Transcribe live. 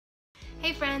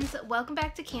Hey friends, welcome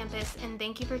back to campus and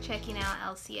thank you for checking out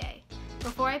LCA.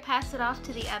 Before I pass it off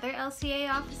to the other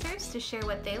LCA officers to share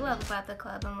what they love about the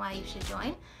club and why you should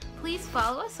join, please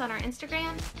follow us on our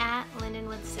Instagram at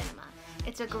Lindenwood Cinema.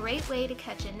 It's a great way to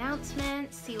catch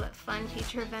announcements, see what fun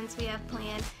future events we have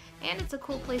planned, and it's a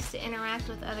cool place to interact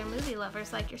with other movie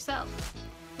lovers like yourself.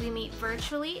 We meet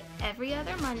virtually every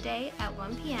other Monday at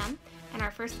 1 p.m. and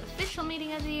our first official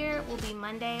meeting of the year will be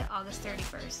Monday, August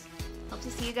 31st. Hope to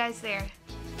see you guys there.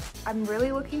 I'm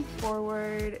really looking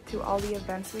forward to all the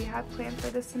events we have planned for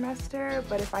this semester,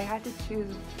 but if I had to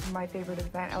choose my favorite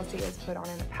event LCA has put on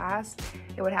in the past,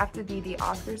 it would have to be the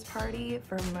Oscars party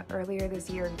from earlier this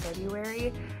year in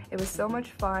February. It was so much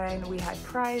fun. We had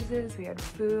prizes, we had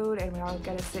food, and we all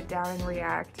got to sit down and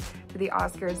react to the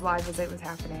Oscars live as it was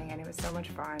happening, and it was so much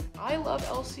fun. I love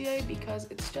LCA because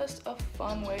it's just a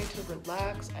fun way to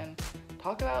relax and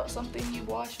talk about something you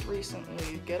watched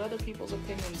recently, get other people's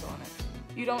opinions on it.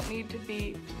 You don't need to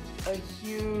be a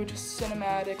huge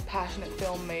cinematic, passionate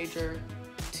film major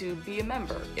to be a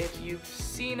member. If you've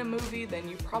seen a movie, then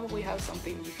you probably have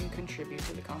something you can contribute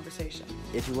to the conversation.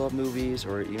 If you love movies,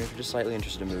 or even if you're just slightly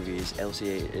interested in movies,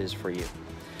 LCA is for you.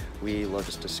 We love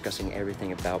just discussing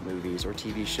everything about movies or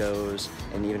TV shows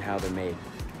and even how they're made.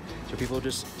 So people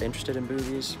just interested in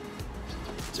movies,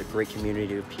 it's a great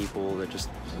community of people that just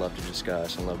love to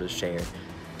discuss and love to share.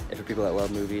 And for people that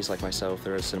love movies like myself,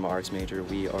 they're a cinema arts major,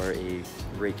 we are a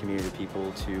great community of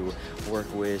people to work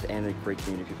with and a great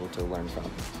community of people to learn from.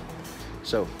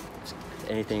 So, if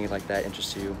anything like that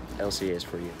interests you, LCA is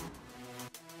for you.